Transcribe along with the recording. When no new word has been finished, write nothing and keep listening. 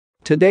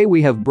Today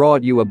we have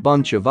brought you a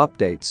bunch of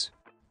updates.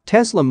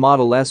 Tesla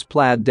Model S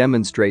Plaid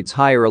demonstrates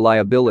higher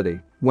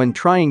reliability when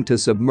trying to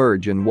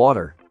submerge in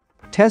water.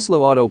 Tesla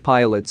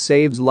Autopilot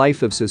saves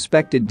life of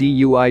suspected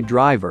DUI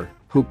driver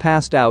who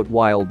passed out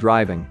while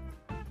driving.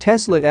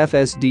 Tesla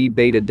FSD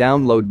beta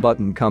download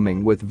button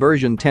coming with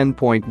version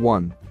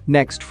 10.1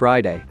 next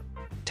Friday.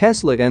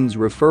 Tesla ends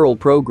referral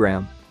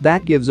program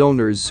that gives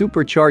owners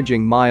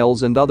supercharging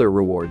miles and other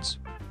rewards.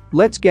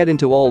 Let's get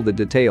into all the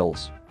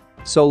details.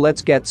 So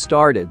let's get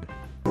started.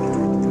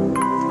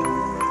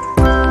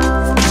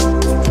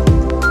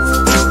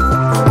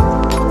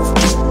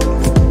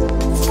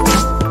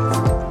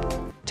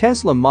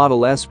 Tesla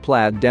Model S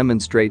Plaid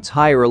demonstrates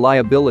high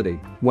reliability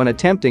when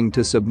attempting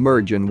to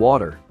submerge in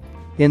water.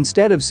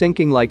 Instead of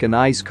sinking like an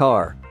ice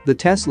car, the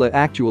Tesla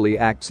actually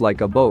acts like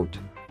a boat.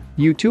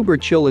 YouTuber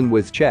Chillin'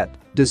 with Chet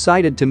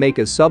decided to make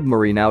a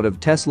submarine out of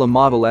Tesla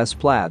Model S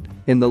Plaid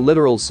in the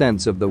literal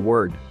sense of the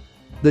word.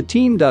 The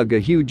team dug a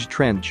huge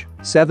trench,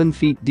 7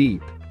 feet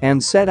deep,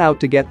 and set out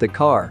to get the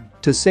car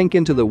to sink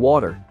into the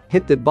water,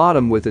 hit the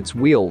bottom with its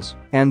wheels,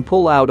 and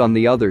pull out on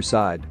the other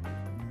side.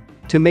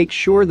 To make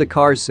sure the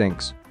car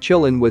sinks,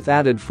 Chillin' with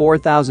added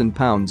 4,000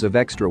 pounds of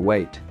extra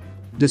weight.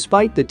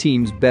 Despite the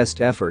team's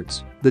best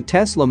efforts, the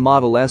Tesla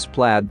Model S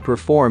Plaid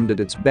performed at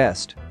its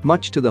best,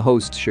 much to the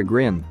host's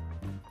chagrin.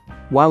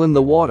 While in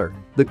the water,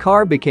 the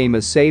car became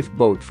a safe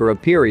boat for a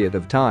period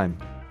of time.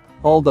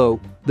 Although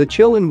the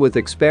Chillin' with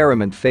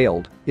experiment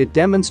failed, it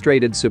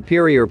demonstrated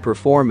superior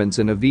performance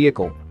in a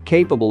vehicle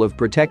capable of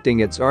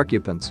protecting its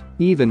occupants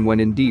even when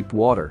in deep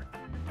water.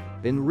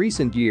 In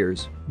recent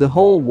years, the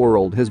whole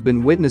world has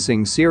been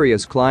witnessing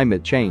serious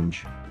climate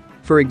change.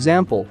 For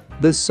example,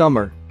 this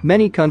summer,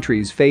 many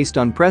countries faced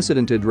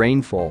unprecedented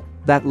rainfall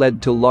that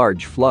led to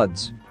large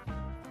floods.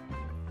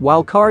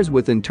 While cars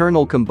with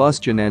internal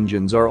combustion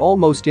engines are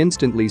almost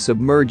instantly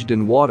submerged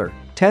in water,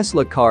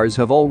 Tesla cars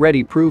have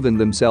already proven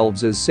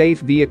themselves as safe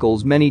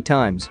vehicles many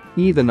times,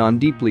 even on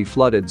deeply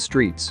flooded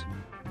streets.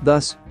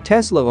 Thus,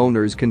 Tesla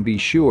owners can be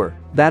sure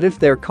that if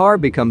their car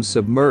becomes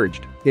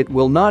submerged, it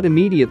will not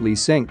immediately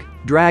sink,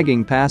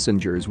 dragging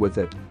passengers with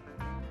it.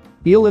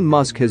 Elon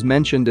Musk has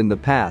mentioned in the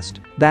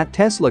past that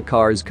Tesla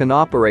cars can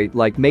operate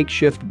like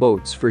makeshift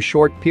boats for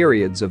short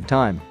periods of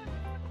time.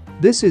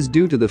 This is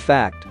due to the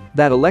fact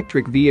that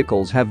electric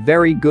vehicles have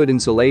very good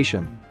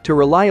insulation to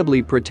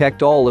reliably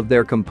protect all of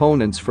their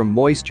components from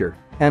moisture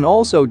and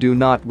also do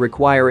not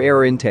require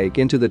air intake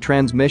into the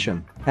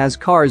transmission as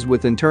cars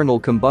with internal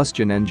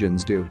combustion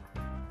engines do.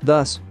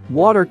 Thus,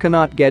 water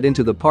cannot get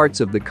into the parts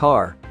of the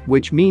car,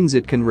 which means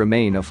it can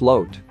remain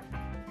afloat.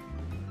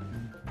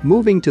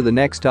 Moving to the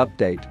next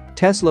update,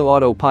 Tesla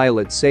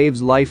Autopilot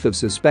saves life of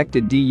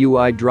suspected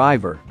DUI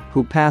driver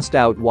who passed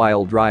out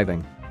while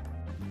driving.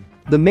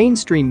 The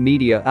mainstream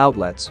media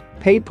outlets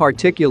pay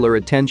particular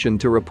attention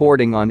to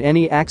reporting on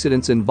any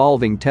accidents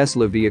involving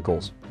Tesla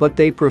vehicles, but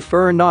they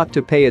prefer not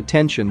to pay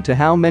attention to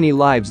how many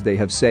lives they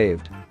have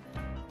saved.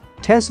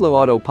 Tesla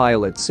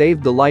Autopilot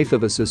saved the life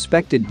of a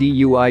suspected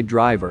DUI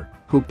driver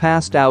who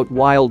passed out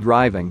while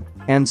driving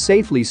and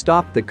safely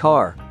stopped the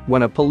car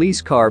when a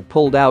police car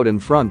pulled out in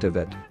front of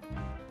it.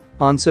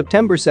 On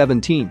September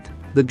 17,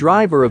 the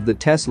driver of the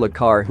Tesla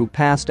car who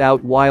passed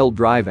out while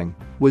driving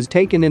was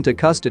taken into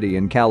custody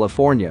in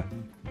California.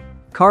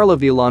 Carla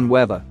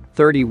Villanueva,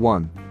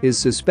 31, is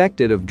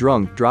suspected of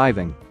drunk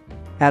driving.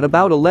 At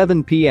about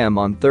 11 p.m.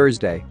 on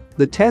Thursday,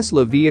 the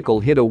Tesla vehicle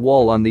hit a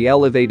wall on the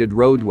elevated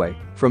roadway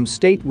from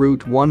State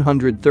Route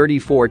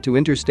 134 to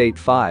Interstate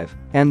 5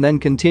 and then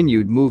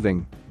continued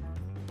moving.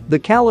 The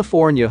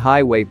California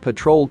Highway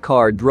Patrol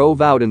car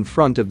drove out in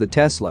front of the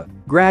Tesla,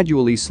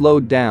 gradually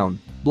slowed down,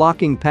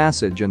 blocking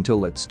passage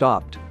until it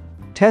stopped.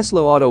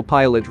 Tesla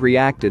Autopilot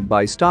reacted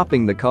by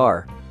stopping the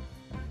car.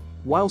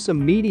 While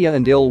some media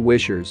and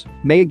ill-wishers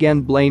may again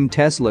blame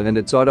Tesla and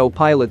its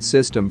autopilot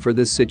system for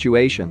this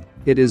situation,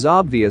 it is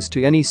obvious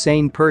to any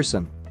sane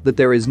person that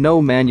there is no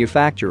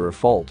manufacturer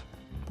fault.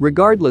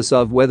 Regardless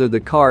of whether the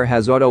car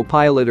has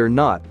autopilot or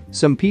not,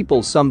 some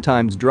people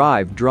sometimes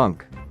drive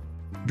drunk.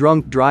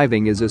 Drunk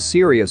driving is a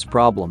serious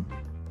problem.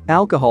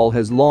 Alcohol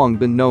has long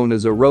been known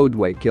as a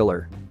roadway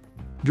killer.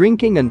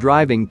 Drinking and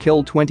driving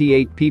kill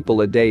 28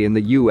 people a day in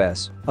the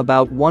US,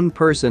 about 1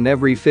 person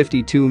every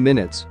 52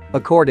 minutes,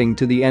 according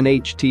to the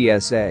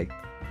NHTSA.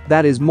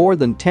 That is more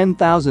than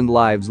 10,000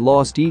 lives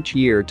lost each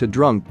year to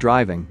drunk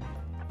driving.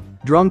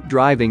 Drunk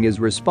driving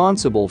is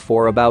responsible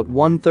for about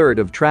 1/3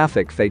 of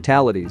traffic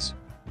fatalities.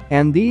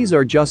 And these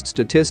are just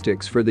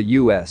statistics for the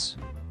US.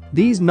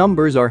 These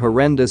numbers are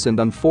horrendous and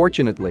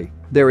unfortunately,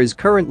 there is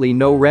currently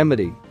no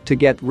remedy to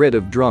get rid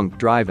of drunk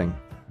driving.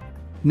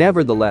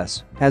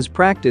 Nevertheless, as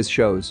practice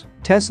shows,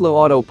 Tesla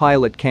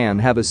Autopilot can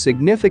have a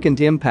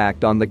significant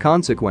impact on the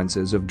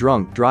consequences of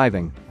drunk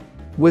driving.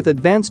 With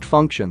advanced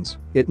functions,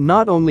 it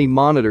not only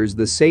monitors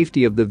the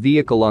safety of the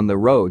vehicle on the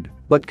road,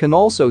 but can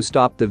also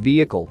stop the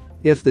vehicle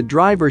if the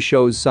driver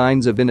shows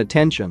signs of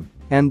inattention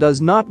and does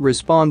not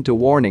respond to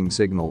warning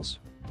signals.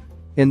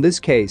 In this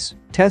case,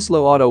 Tesla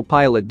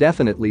Autopilot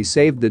definitely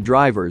saved the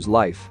driver's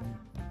life.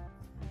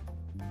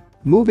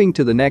 Moving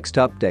to the next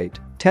update,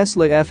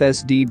 Tesla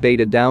FSD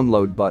beta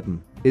download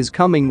button is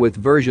coming with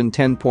version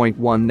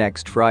 10.1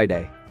 next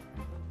Friday.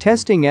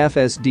 Testing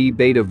FSD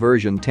beta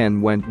version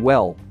 10 went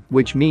well,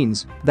 which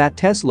means that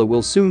Tesla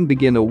will soon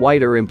begin a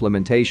wider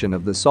implementation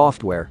of the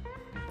software.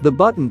 The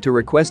button to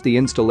request the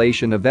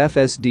installation of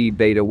FSD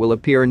beta will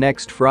appear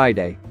next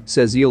Friday,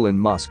 says Elon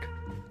Musk.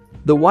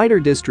 The wider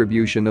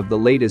distribution of the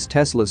latest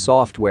Tesla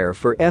software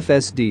for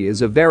FSD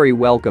is a very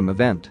welcome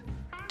event.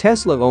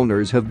 Tesla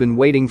owners have been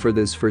waiting for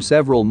this for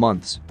several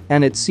months,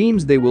 and it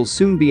seems they will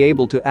soon be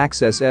able to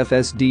access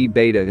FSD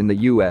beta in the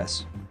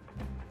US.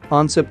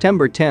 On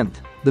September 10th,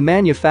 the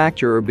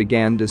manufacturer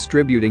began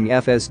distributing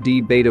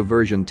FSD beta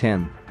version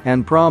 10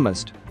 and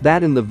promised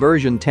that in the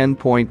version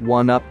 10.1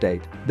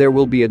 update, there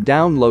will be a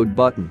download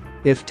button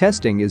if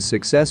testing is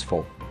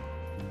successful.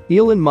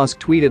 Elon Musk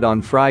tweeted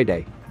on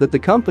Friday that the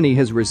company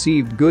has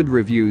received good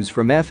reviews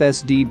from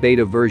FSD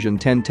beta version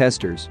 10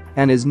 testers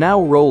and is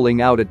now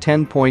rolling out a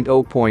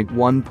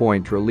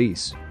 10.0.1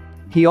 release.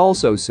 He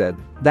also said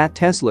that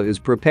Tesla is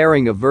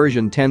preparing a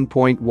version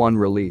 10.1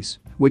 release,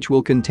 which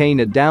will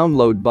contain a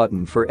download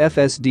button for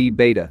FSD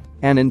beta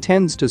and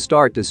intends to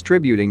start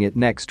distributing it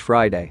next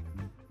Friday.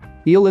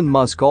 Elon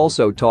Musk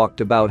also talked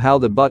about how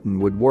the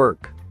button would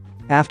work.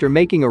 After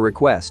making a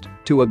request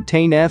to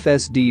obtain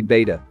FSD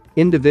beta,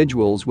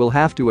 individuals will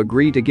have to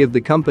agree to give the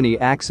company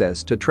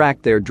access to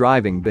track their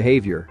driving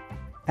behavior.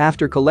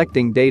 After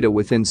collecting data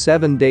within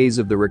 7 days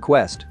of the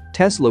request,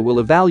 Tesla will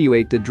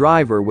evaluate the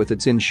driver with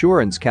its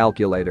insurance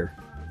calculator.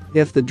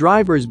 If the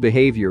driver's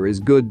behavior is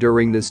good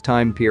during this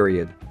time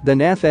period, then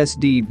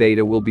FSD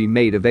beta will be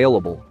made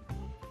available.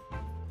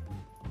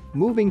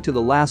 Moving to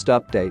the last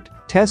update,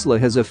 Tesla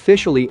has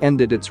officially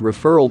ended its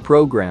referral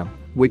program,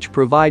 which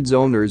provides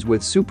owners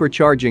with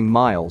supercharging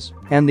miles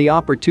and the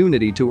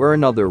opportunity to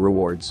earn other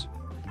rewards.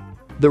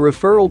 The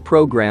referral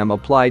program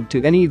applied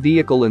to any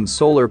vehicle and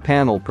solar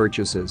panel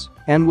purchases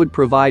and would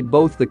provide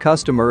both the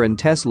customer and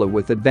Tesla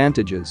with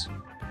advantages.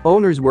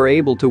 Owners were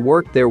able to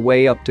work their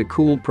way up to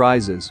cool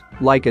prizes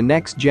like a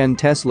next-gen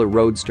Tesla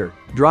Roadster,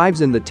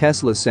 drives in the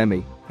Tesla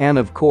Semi, and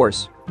of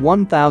course,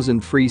 1,000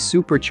 free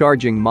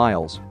supercharging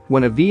miles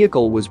when a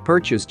vehicle was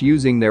purchased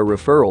using their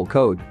referral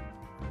code.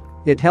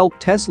 It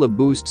helped Tesla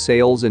boost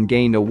sales and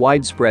gain a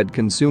widespread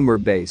consumer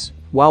base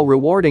while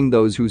rewarding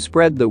those who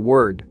spread the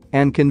word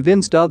and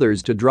convinced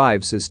others to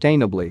drive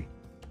sustainably.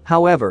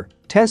 However,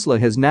 Tesla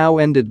has now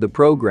ended the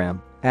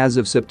program as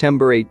of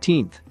September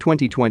 18,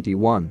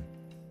 2021.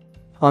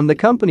 On the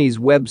company's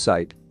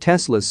website,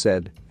 Tesla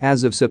said,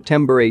 as of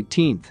September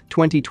 18,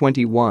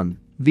 2021,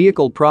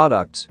 vehicle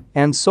products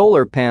and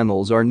solar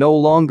panels are no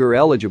longer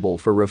eligible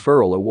for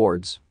referral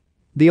awards.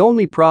 The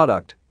only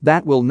product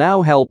that will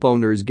now help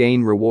owners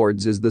gain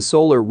rewards is the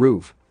solar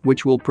roof,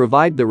 which will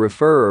provide the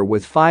referrer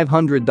with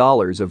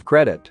 $500 of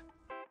credit.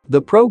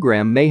 The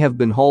program may have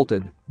been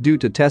halted due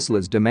to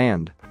Tesla's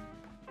demand.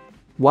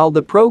 While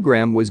the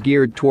program was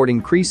geared toward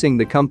increasing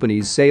the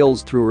company's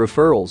sales through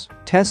referrals,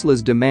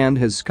 Tesla's demand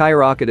has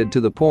skyrocketed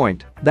to the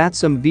point that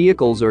some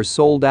vehicles are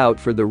sold out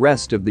for the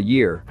rest of the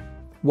year.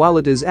 While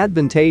it is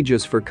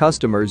advantageous for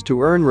customers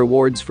to earn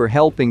rewards for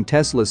helping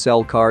Tesla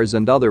sell cars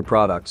and other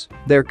products,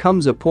 there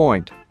comes a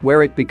point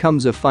where it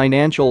becomes a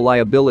financial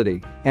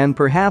liability, and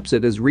perhaps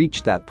it has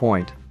reached that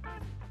point.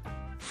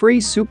 Free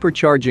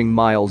supercharging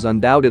miles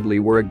undoubtedly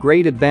were a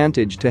great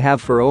advantage to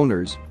have for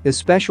owners,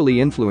 especially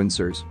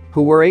influencers,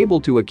 who were able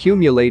to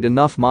accumulate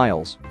enough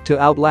miles to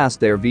outlast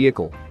their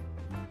vehicle.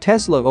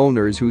 Tesla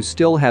owners who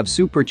still have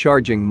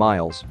supercharging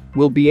miles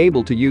will be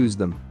able to use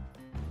them.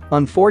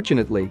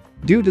 Unfortunately,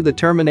 due to the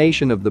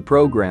termination of the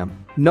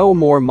program, no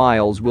more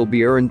miles will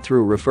be earned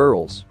through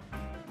referrals.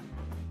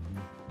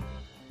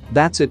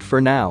 That's it for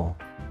now.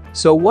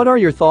 So what are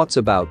your thoughts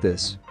about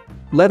this?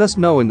 Let us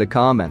know in the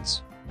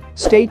comments.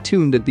 Stay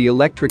tuned at the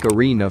Electric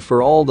Arena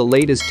for all the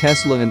latest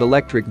Tesla and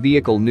electric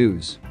vehicle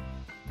news.